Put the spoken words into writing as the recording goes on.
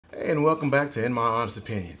Hey, and welcome back to In My Honest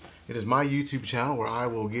Opinion. It is my YouTube channel where I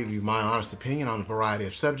will give you my honest opinion on a variety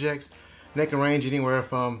of subjects. And they can range anywhere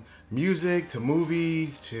from music to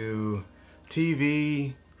movies to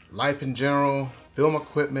TV, life in general, film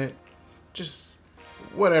equipment, just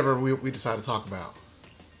whatever we decide to talk about.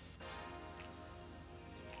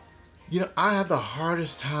 You know, I have the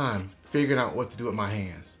hardest time figuring out what to do with my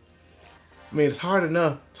hands. I mean, it's hard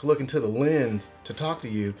enough to look into the lens to talk to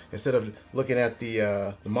you instead of looking at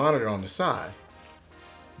the monitor on the side.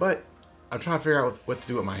 But I'm trying to figure out what to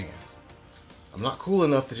do with my hands. I'm not cool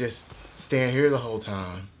enough to just stand here the whole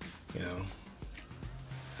time, you know,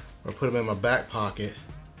 or put them in my back pocket.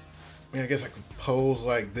 I mean, I guess I could pose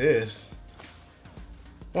like this.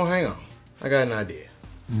 Well, hang on. I got an idea.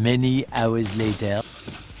 Many hours later.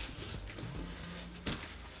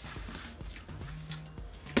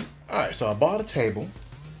 Alright, so I bought a table,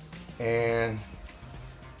 and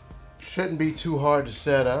shouldn't be too hard to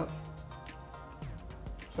set up.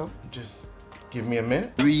 So just give me a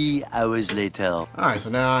minute. 3 hours later. Alright, so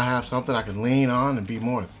now I have something I can lean on and be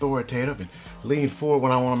more authoritative and lean forward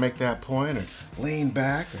when I want to make that point, or lean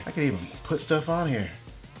back, or I can even put stuff on here.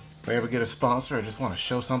 If I ever get a sponsor, I just want to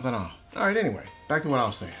show something off. Alright, anyway, back to what I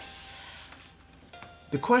was saying.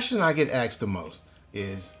 The question I get asked the most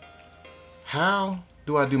is, how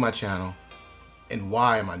do I do my channel, and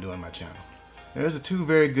why am I doing my channel? And those are two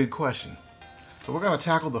very good questions. So we're going to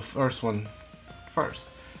tackle the first one first.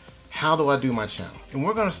 How do I do my channel? And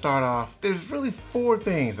we're going to start off, there's really 4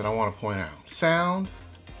 things that I want to point out. Sound,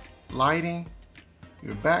 lighting,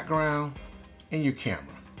 your background, and your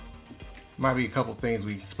camera. Might be a couple things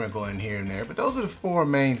we sprinkle in here and there, but those are the 4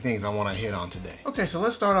 main things I want to hit on today. Okay, so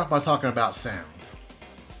let's start off by talking about sound.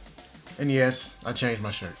 And yes, I changed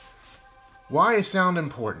my shirt. Why is sound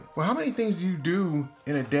important? Well, how many things do you do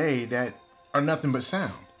in a day that are nothing but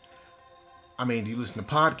sound? I mean, do you listen to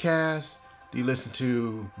podcasts? Do you listen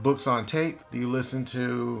to books on tape? Do you listen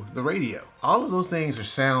to the radio? All of those things are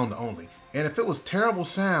sound only. And if it was terrible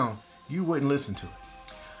sound, you wouldn't listen to it.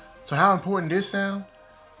 So how important is sound?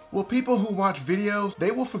 Well, people who watch videos,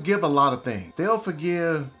 they will forgive a lot of things. They'll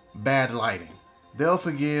forgive bad lighting. They'll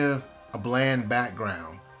forgive a bland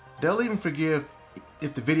background. They'll even forgive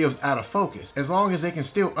if the video's out of focus, as long as they can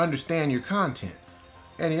still understand your content.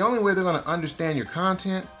 And the only way they're going to understand your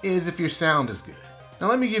content is if your sound is good. Now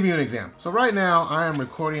let me give you an example. So right now I am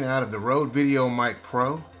recording out of the Rode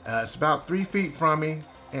VideoMicPro. It's about 3 feet from me,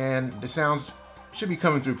 and the sounds should be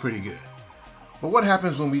coming through pretty good. But what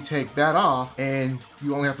happens when we take that off and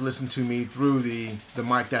you only have to listen to me through the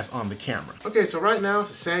mic that's on the camera? Okay, so right now it's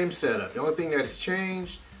the same setup. The only thing that has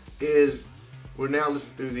changed is we're now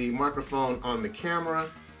listening through the microphone on the camera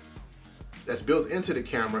that's built into the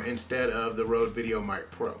camera instead of the Rode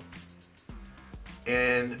VideoMicPro.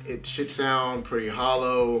 And it should sound pretty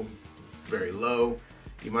hollow, very low.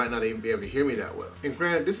 You might not even be able to hear me that well. And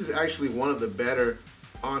granted, this is actually one of the better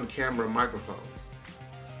on-camera microphones.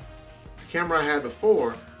 The camera I had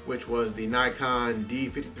before, which was the Nikon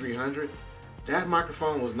D5300, that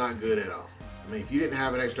microphone was not good at all. I mean, if you didn't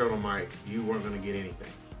have an external mic, you weren't going to get anything.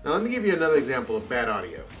 Now let me give you another example of bad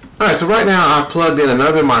audio. Alright, so right now I've plugged in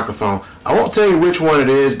another microphone. I won't tell you which one it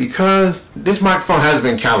is because this microphone hasn't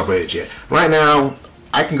been calibrated yet. Right now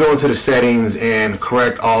I can go into the settings and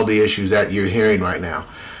correct all the issues that you're hearing right now.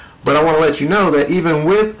 But I want to let you know that even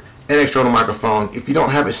with an external microphone, if you don't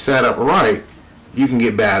have it set up right, you can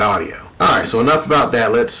get bad audio. Alright, so enough about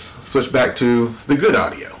that. Let's switch back to the good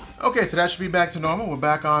audio. Okay, so that should be back to normal. We're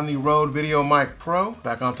back on the Rode VideoMicPro,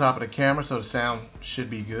 back on top of the camera, so the sound should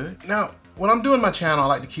be good. Now, when I'm doing my channel, I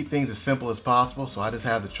like to keep things as simple as possible, so I just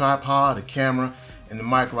have the tripod, the camera, and the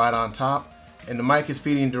mic right on top, and the mic is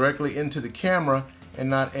feeding directly into the camera and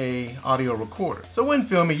not a audio recorder. So when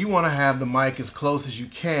filming, you want to have the mic as close as you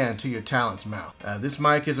can to your talent's mouth. This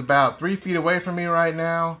mic is about 3 feet away from me right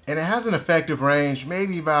now, and it has an effective range,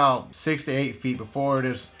 maybe about 6 to 8 feet before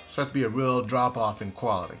it starts to be a real drop off in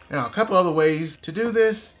quality. Now, a couple other ways to do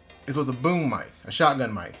this is with a boom mic, a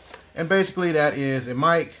shotgun mic. And basically that is a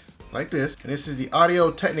mic like this. And this is the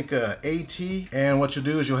Audio-Technica AT. And what you'll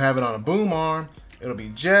do is you'll have it on a boom arm. It'll be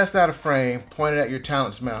just out of frame, pointed at your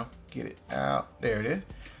talent's mouth. Get it out, there it is.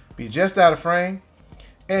 Be just out of frame.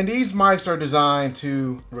 And these mics are designed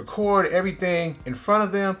to record everything in front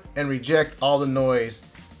of them and reject all the noise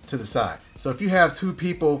to the side. So if you have 2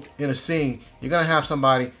 people in a scene, you're gonna have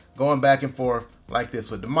somebody going back and forth like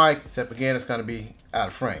this with the mic, except again, it's gonna be out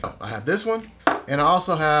of frame. I have this one, and I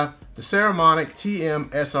also have the Saramonic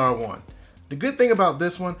TM-SR1. The good thing about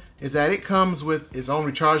this one is that it comes with its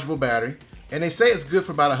own rechargeable battery, and they say it's good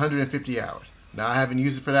for about 150 hours. Now, I haven't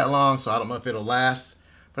used it for that long, so I don't know if it'll last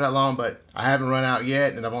for that long, but I haven't run out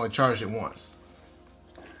yet, and I've only charged it once.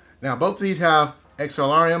 Now, both of these have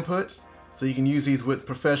XLR inputs, so you can use these with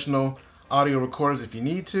professional audio recorders if you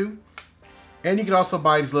need to. And you can also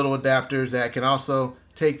buy these little adapters that can also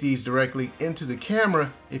take these directly into the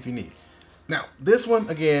camera if you need. Now, this one,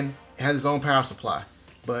 again, has its own power supply,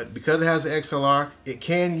 but because it has the XLR, it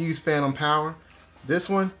can use phantom power. This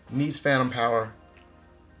one needs phantom power.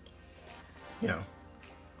 You know,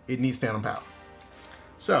 it needs phantom power.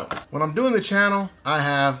 So, when I'm doing the channel, I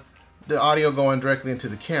have the audio going directly into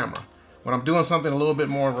the camera. When I'm doing something a little bit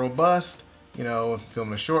more robust, you know,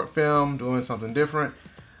 filming a short film, doing something different,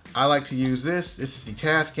 I like to use this. This is the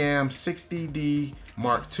Tascam 60D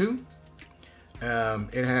Mark II.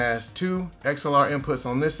 It has 2 XLR inputs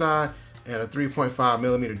on this side and a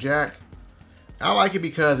 3.5mm jack. I like it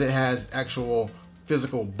because it has actual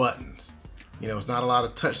physical buttons. You know, it's not a lot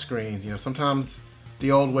of touch screens. You know, sometimes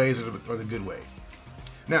the old ways are the good ways.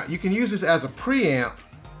 Now, you can use this as a preamp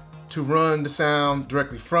to run the sound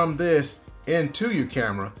directly from this into your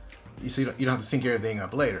camera. You see, you don't have to sync everything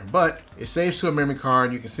up later, but it saves to a memory card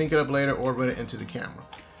and you can sync it up later or run it into the camera.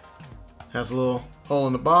 Has a little hole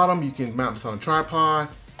in the bottom. You can mount this on a tripod.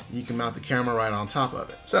 And you can mount the camera right on top of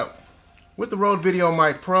it. So, with the Rode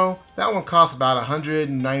VideoMicPro, that one costs about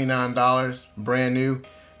 $199, brand new.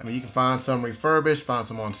 I mean, you can find some refurbished, find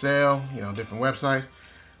some on sale, you know, different websites.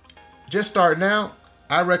 Just starting out,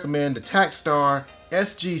 I recommend the Takstar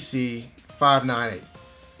SGC 598.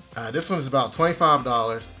 This one is about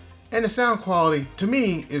 $25, and the sound quality, to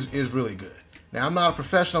me, is really good. Now, I'm not a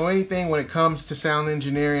professional or anything when it comes to sound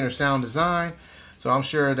engineering or sound design, so I'm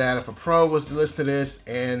sure that if a pro was to listen to this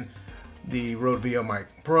and the Rode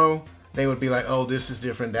VideoMicPro, they would be like, oh, this is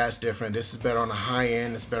different, that's different, this is better on the high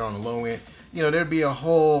end, it's better on the low end. You know, there'd be a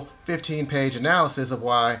whole 15-page analysis of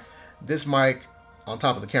why this mic on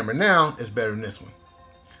top of the camera now is better than this one.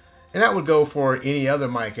 And that would go for any other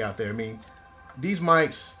mic out there. I mean, these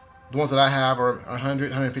mics, the ones that I have, are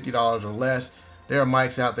 $100, $150 or less. There are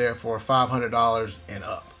mics out there for $500 and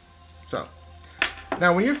up. So,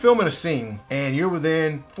 now when you're filming a scene and you're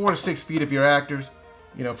within 4 to 6 feet of your actors,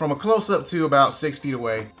 you know, from a close-up to about 6 feet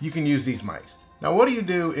away, you can use these mics. Now, what do you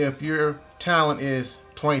do if your talent is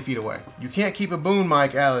 20 feet away? You can't keep a boom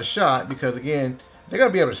mic out of the shot because, again, they're going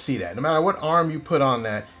to be able to see that. No matter what arm you put on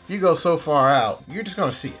that, if you go so far out, you're just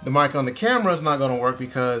going to see it. The mic on the camera is not going to work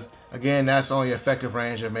because, again, that's only effective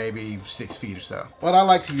range of maybe 6 feet or so. What I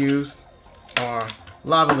like to use are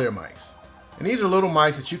lavalier mics. And these are little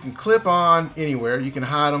mics that you can clip on anywhere. You can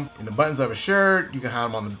hide them in the buttons of a shirt. You can hide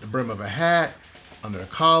them on the brim of a hat, under a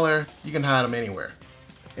collar. You can hide them anywhere.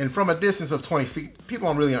 And from a distance of 20 feet,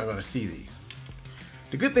 people really aren't going to see these.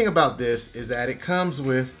 The good thing about this is that it comes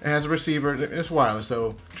with, it has a receiver, it's wireless,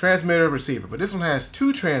 so transmitter, receiver. But this one has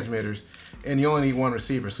 2 transmitters and you only need 1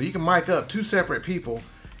 receiver. So you can mic up 2 separate people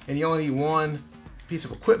and you only need 1 piece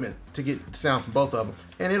of equipment to get sound from both of them.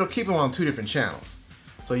 And it'll keep them on 2 different channels.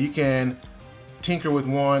 So you can tinker with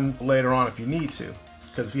one later on if you need to.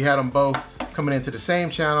 Because if you had them both coming into the same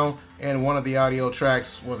channel and one of the audio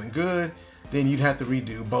tracks wasn't good, then you'd have to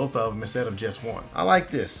redo both of them instead of just one. I like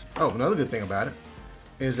this. Oh, another good thing about it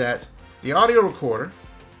is that the audio recorder,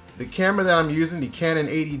 the camera that I'm using, the Canon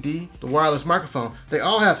 80D, the wireless microphone, they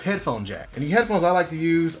all have headphone jack. And the headphones I like to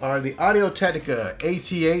use are the Audio-Technica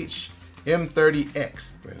ATH M30X.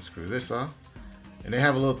 Go ahead and screw this off. And they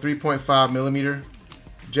have a little 3.5mm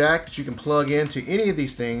jack that you can plug into any of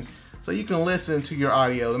these things so you can listen to your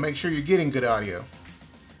audio to make sure you're getting good audio.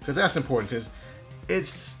 Because that's important, because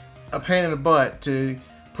it's a pain in the butt to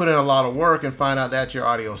put in a lot of work and find out that your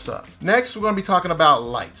audio sucks. Next, we're going to be talking about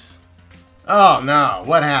lights. Oh no,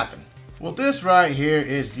 what happened? Well, this right here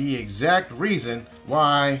is the exact reason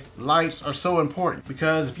why lights are so important.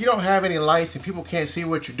 Because if you don't have any lights and people can't see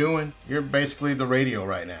what you're doing, you're basically the radio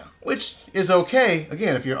right now. Which is okay,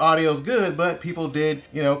 again, if your audio's good, but people did,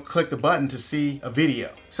 you know, click the button to see a video.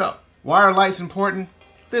 So, why are lights important?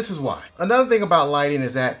 This is why. Another thing about lighting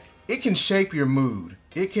is that it can shape your mood.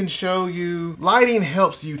 It can show you, lighting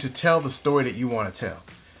helps you to tell the story that you want to tell.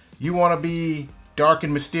 You want to be dark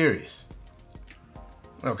and mysterious.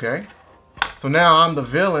 Okay, so now I'm the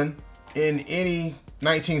villain in any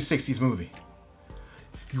 1960s movie.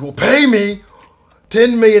 You will pay me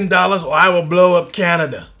 $10 million or I will blow up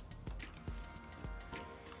Canada.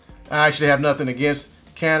 I actually have nothing against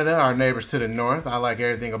Canada, our neighbors to the north. I like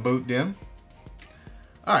everything about them.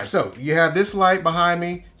 Alright, so you have this light behind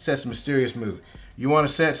me, sets a mysterious mood. You want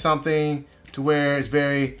to set something to where it's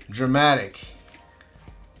very dramatic.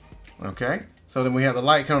 Okay, so then we have the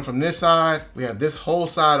light coming from this side. We have this whole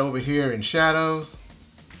side over here in shadows.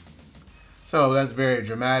 So that's very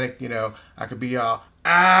dramatic. You know, I could be all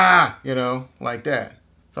you know, like that.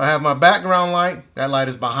 So I have my background light. That light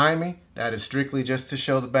is behind me. That is strictly just to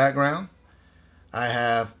show the background. I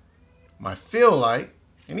have my fill light,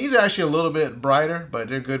 and these are actually a little bit brighter, but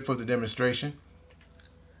they're good for the demonstration.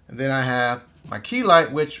 And then I have my key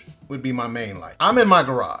light, which would be my main light. I'm in my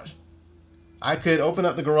garage. I could open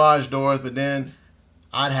up the garage doors, but then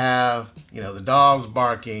I'd have, you know, the dogs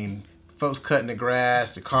barking, folks cutting the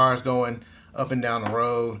grass, the cars going up and down the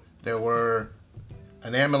road. There were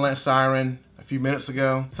an ambulance siren a few minutes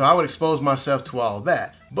ago. So I would expose myself to all of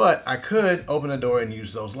that. But I could open the door and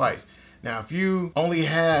use those lights. Now, if you don't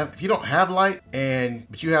have light,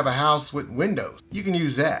 but you have a house with windows, you can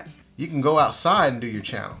use that. You can go outside and do your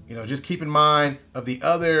channel. You know, just keep in mind of the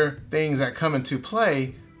other things that come into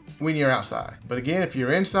play when you're outside. But again, if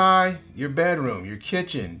you're inside, your bedroom, your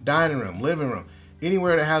kitchen, dining room, living room,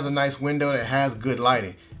 anywhere that has a nice window that has good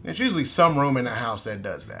lighting, there's usually some room in the house that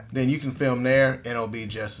does that. Then you can film there and it'll be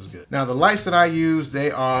just as good. Now the lights that I use,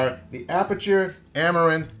 they are the Aputure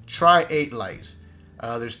Amaran Tri-8 lights.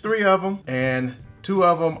 There's 3 of them, and 2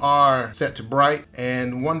 of them are set to bright,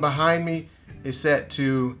 and one behind me is set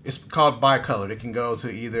to, it's called bi-colored. It can go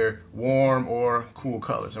to either warm or cool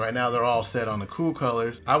colors. Right now they're all set on the cool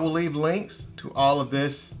colors. I will leave links to all of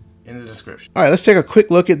this in the description. All right, let's take a quick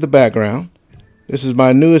look at the background. This is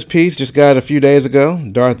my newest piece, just got it a few days ago,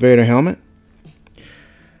 Darth Vader helmet.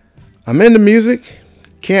 I'm into music,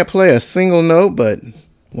 can't play a single note, but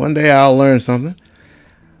one day I'll learn something.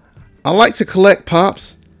 I like to collect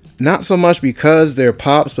pops, not so much because they're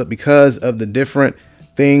pops, but because of the different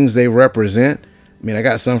things they represent. I mean, I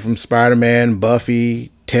got some from Spider-Man,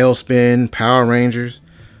 Buffy, Tailspin, Power Rangers,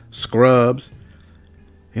 Scrubs.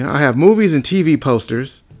 You know, I have movies and TV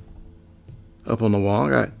posters up on the wall. I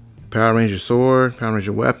got Power Ranger sword, Power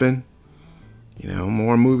Ranger weapon. You know,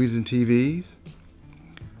 more movies and TVs.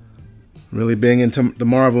 Really big into the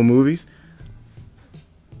Marvel movies.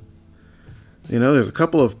 You know, there's a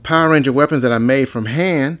couple of Power Ranger weapons that I made from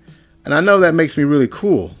hand, and I know that makes me really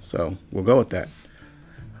cool, so we'll go with that.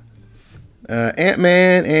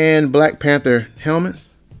 Ant-Man and Black Panther helmets.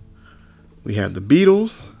 We have the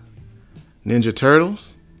Beatles, Ninja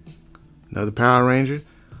Turtles, another Power Ranger.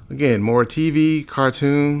 Again, more TV,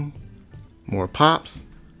 cartoon, more pops.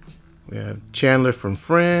 We have Chandler from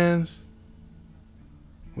Friends.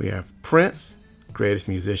 We have Prince, greatest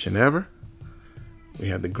musician ever. We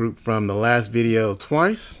have the group from the last video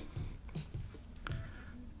twice.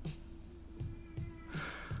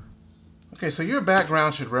 Okay, so your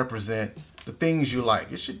background should represent the things you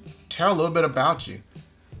like. It should tell a little bit about you.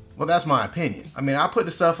 Well, that's my opinion. I mean, I put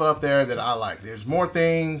the stuff up there that I like. There's more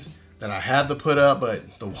things that I have to put up, but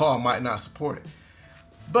the wall might not support it.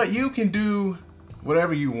 But you can do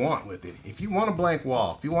whatever you want with it. If you want a blank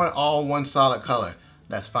wall, if you want it all one solid color,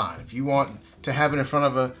 that's fine. If you want to have it in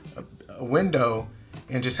front of a window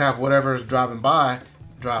and just have whatever is drive by,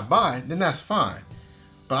 then that's fine.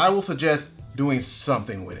 But I will suggest doing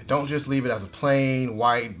something with it. Don't just leave it as a plain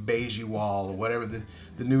white beigey wall or whatever the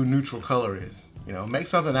new neutral color is. You know, make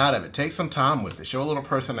something out of it. Take some time with it. Show a little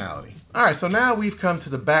personality. All right, so now we've come to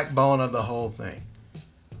the backbone of the whole thing.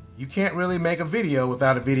 You can't really make a video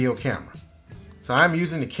without a video camera. So I'm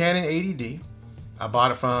using the Canon 80D. I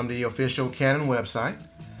bought it from the official Canon website.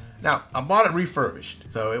 Now, I bought it refurbished,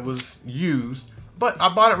 so it was used, but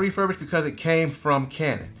I bought it refurbished because it came from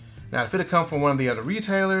Canon. Now, if it had come from one of the other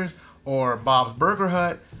retailers or Bob's Burger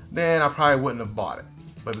Hut, then I probably wouldn't have bought it.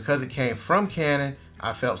 But because it came from Canon,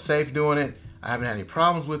 I felt safe doing it. I haven't had any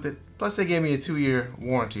problems with it. Plus, they gave me a 2-year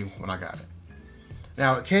warranty when I got it.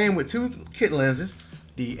 Now, it came with 2 kit lenses,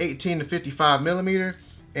 the 18 to 55 millimeter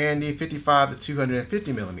and the 55 to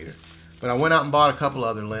 250 millimeter. But I went out and bought a couple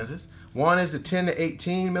other lenses. One is the 10 to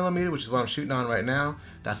 18 millimeter, which is what I'm shooting on right now.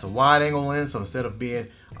 That's a wide angle lens, so instead of being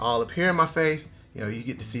all up here in my face, you know, you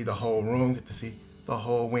get to see the whole room, get to see the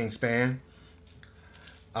whole wingspan.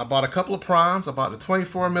 I bought a couple of primes. I bought the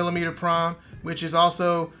 24 millimeter prime, which is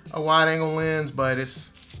also a wide angle lens, but it's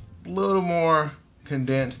a little more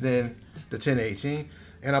condensed than the 10 to 18.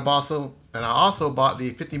 And I also bought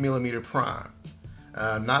the 50 millimeter prime.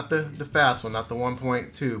 Not the fast one, not the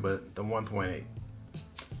 1.2, but the 1.8.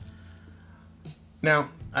 Now,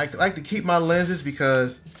 I like to keep my lenses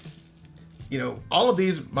because, you know, all of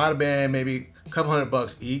these might have been maybe a couple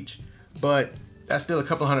 $100 each, but that's still a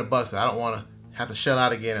couple $100 that I don't want to have to shell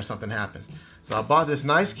out again if something happens. So I bought this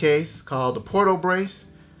nice case called the Porto Brace,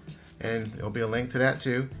 and there'll be a link to that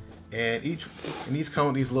too. And these come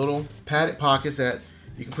with these little padded pockets that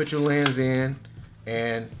you can put your lens in,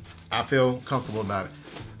 and I feel comfortable about it.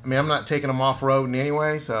 I mean, I'm not taking them off-roading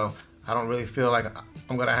anyway, so I don't really feel like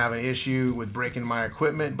I'm gonna have an issue with breaking my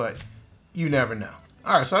equipment, but you never know.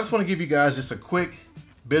 All right, so I just want to give you guys just a quick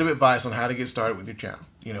bit of advice on how to get started with your channel.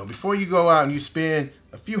 You know, before you go out and you spend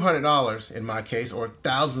a few $100s in my case, or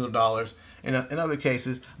thousands of dollars in other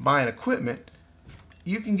cases, buying equipment,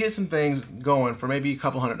 you can get some things going for maybe a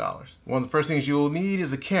couple $100s. One of the first things you'll need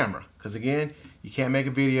is a camera, because again, you can't make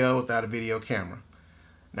a video without a video camera.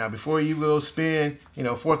 Now, before you go spend, you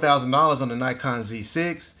know, $4,000 on the Nikon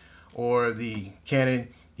Z6 or the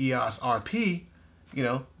Canon EOS RP, you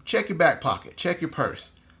know, check your back pocket, check your purse.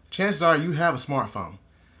 Chances are you have a smartphone.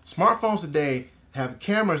 Smartphones today have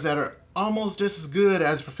cameras that are almost just as good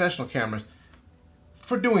as professional cameras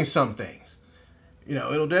for doing some things. You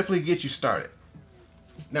know, it'll definitely get you started.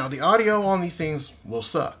 Now, the audio on these things will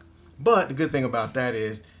suck, but the good thing about that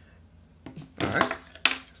is, all right,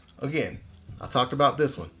 again, I talked about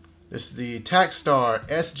this one. This is the Takstar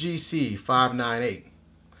SGC 598.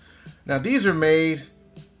 Now, these are made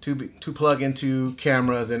to plug into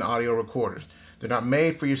cameras and audio recorders. They're not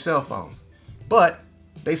made for your cell phones, but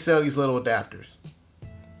they sell these little adapters.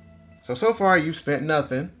 So far you've spent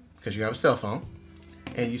nothing because you have a cell phone,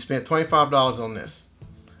 and you spent $25 on this.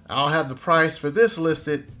 I'll have the price for this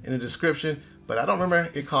listed in the description, but I don't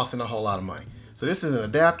remember it costing a whole lot of money. So this is an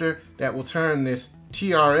adapter that will turn this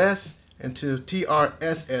TRS into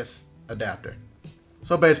TRSS adapter.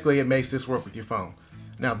 So basically it makes this work with your phone.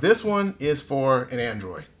 Now this one is for an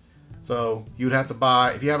Android. So you'd have to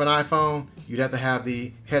buy, if you have an iPhone, you'd have to have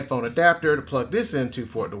the headphone adapter to plug this into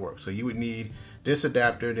for it to work. So you would need this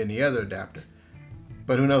adapter, then the other adapter.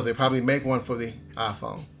 But who knows, they probably make one for the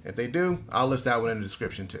iPhone. If they do, I'll list that one in the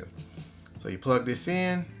description too. So you plug this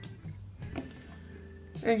in,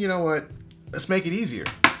 and you know what? Let's make it easier.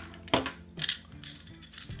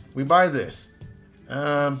 We buy this.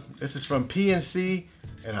 This is from PNC,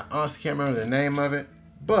 and I honestly can't remember the name of it,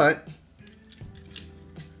 but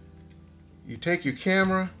you take your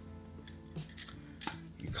camera,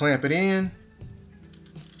 you clamp it in,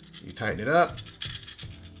 you tighten it up,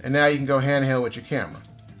 and now you can go handheld with your camera.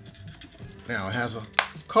 Now it has a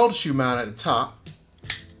cold shoe mount at the top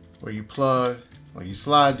where you plug, or you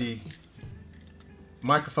slide the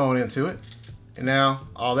microphone into it, and now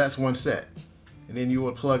all that's one set. And then you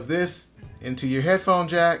will plug this into your headphone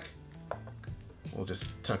jack. We'll just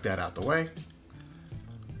tuck that out the way.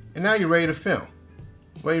 And now you're ready to film.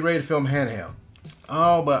 Well, you're ready to film handheld.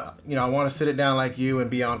 Oh, but you know, I want to sit it down like you and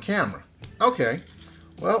be on camera. Okay.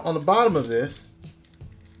 Well, on the bottom of this,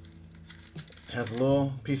 it has a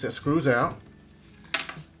little piece that screws out.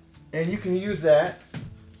 And you can use that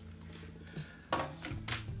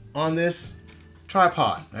on this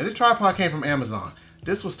tripod. Now this tripod came from Amazon.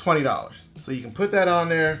 This was $20. So you can put that on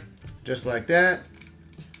there just like that.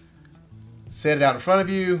 Set it out in front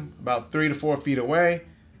of you, about 3 to 4 feet away.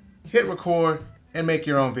 Hit record and make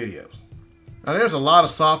your own videos. Now there's a lot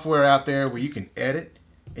of software out there where you can edit,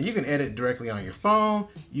 and you can edit directly on your phone.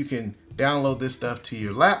 You can download this stuff to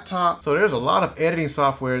your laptop. So there's a lot of editing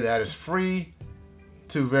software that is free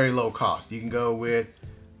to very low cost. You can go with,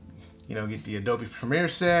 you know, get the Adobe Premiere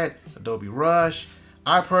set, Adobe Rush.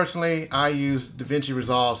 I personally use DaVinci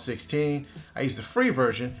Resolve 16. I use the free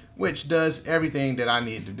version, which does everything that I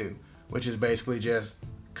need to do, which is basically just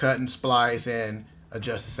cut and splice and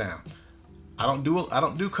adjust the sound. I don't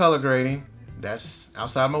do color grading. That's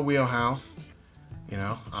outside my wheelhouse. You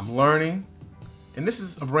know, I'm learning, and this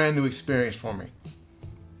is a brand new experience for me.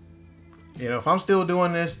 You know, if I'm still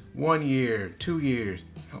doing this 1 year, 2 years,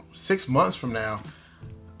 6 months from now,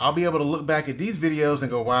 I'll be able to look back at these videos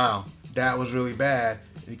and go, wow, that was really bad,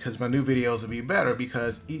 because my new videos will be better,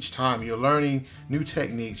 because each time you're learning new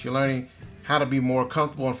techniques, you're learning how to be more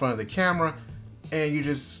comfortable in front of the camera, and you're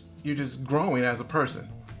just growing as a person.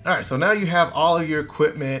 All right, so now you have all of your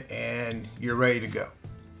equipment and you're ready to go.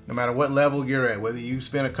 No matter what level you're at, whether you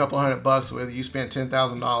spend a couple $100, whether you spend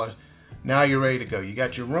 $10,000, now you're ready to go. You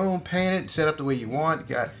got your room painted, set up the way you want,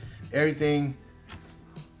 you got everything.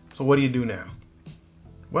 So what do you do now?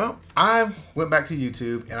 Well, I went back to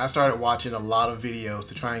YouTube and I started watching a lot of videos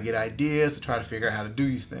to try and get ideas, to try to figure out how to do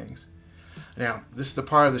these things. Now, this is the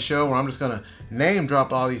part of the show where I'm just gonna name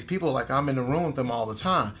drop all these people like I'm in the room with them all the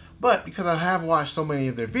time. But because I have watched so many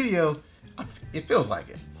of their videos, it feels like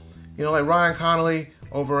it. You know, like Ryan Connolly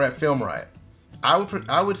over at Film Riot.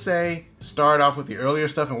 I would say start off with the earlier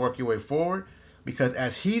stuff and work your way forward, because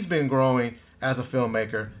as he's been growing as a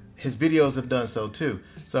filmmaker, his videos have done so too.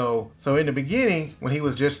 So in the beginning, when he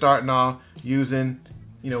was just starting off using,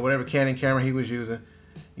 you know, whatever Canon camera he was using,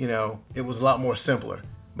 you know, it was a lot more simpler.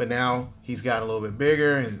 But now he's gotten a little bit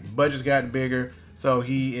bigger, his budget's gotten bigger, so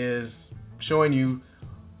he is showing you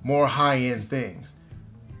more high-end things.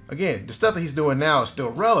 Again, the stuff that he's doing now is still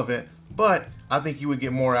relevant, but I think you would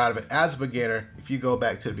get more out of it as a beginner if you go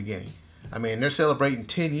back to the beginning. I mean, they're celebrating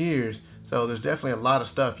 10 years, so there's definitely a lot of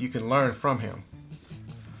stuff you can learn from him.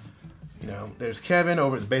 You know, there's Kevin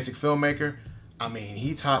over at The Basic Filmmaker. I mean,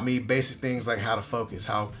 he taught me basic things like how to focus,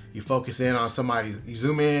 how you focus in on somebody, you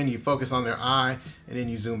zoom in, you focus on their eye, and then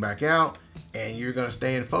you zoom back out, and you're gonna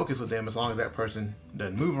stay in focus with them as long as that person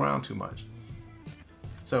doesn't move around too much.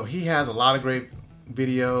 So he has a lot of great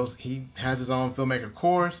videos. He has his own filmmaker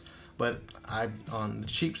course, but on the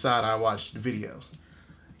cheap side, I watch the videos.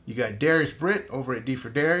 You got Darius Britt over at D for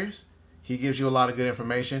Darius. He gives you a lot of good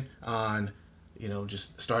information on, you know, just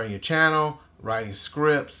starting your channel, writing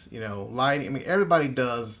scripts, you know, lighting. I mean, everybody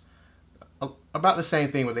does about the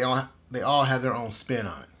same thing, but they all have their own spin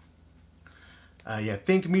on it. Yeah,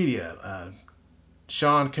 Think Media,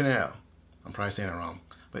 Sean Cannell. I'm probably saying it wrong,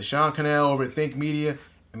 but Sean Cannell over at Think Media.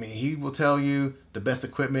 I mean, he will tell you the best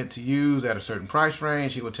equipment to use at a certain price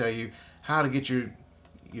range. He will tell you how to get your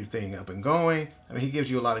thing up and going. I mean, he gives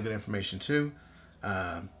you a lot of good information too.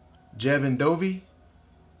 Jevin Dovey,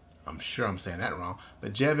 I'm sure I'm saying that wrong,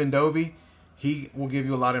 but Jevin Dovey, he will give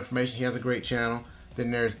you a lot of information. He has a great channel.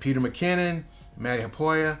 Then there's Peter McKinnon, Matty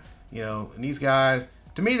Hapoya, you know, and these guys,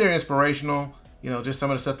 to me, they're inspirational. You know, just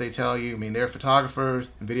some of the stuff they tell you. I mean, they're photographers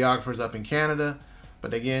and videographers up in Canada,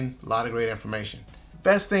 but again, a lot of great information.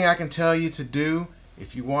 Best thing I can tell you to do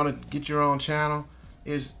if you want to get your own channel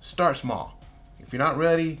is start small. If you're not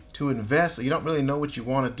ready to invest, or you don't really know what you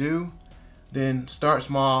want to do, then start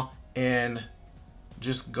small and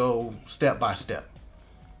just go step by step.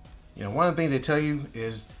 You know, one of the things they tell you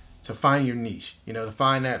is to find your niche, you know, to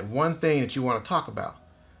find that one thing that you want to talk about.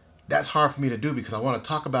 That's hard for me to do because I want to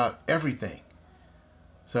talk about everything.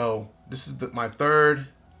 So this is my third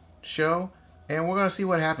show, and we're going to see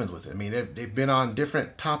what happens with it. I mean, they've been on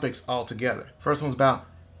different topics altogether. First one's about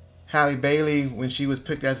Halle Bailey when she was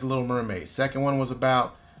picked as the Little Mermaid. Second one was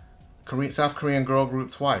about South Korean girl group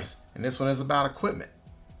Twice. And this one is about equipment.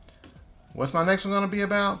 What's my next one going to be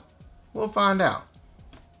about? We'll find out.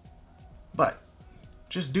 But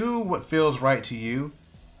just do what feels right to you.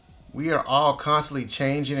 We are all constantly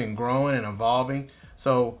changing and growing and evolving.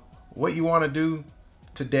 So what you want to do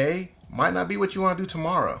today might not be what you want to do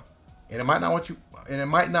tomorrow. And it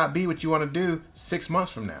might not be what you want to do 6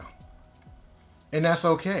 months from now. And that's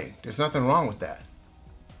okay. There's nothing wrong with that.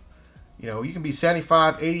 You know, you can be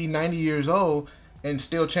 75, 80, 90 years old and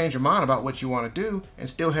still change your mind about what you want to do and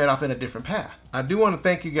still head off in a different path. I do want to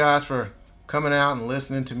thank you guys for coming out and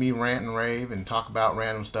listening to me rant and rave and talk about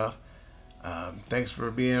random stuff. Thanks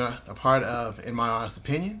for being a part of In My Honest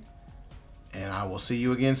Opinion, and I will see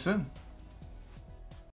you again soon.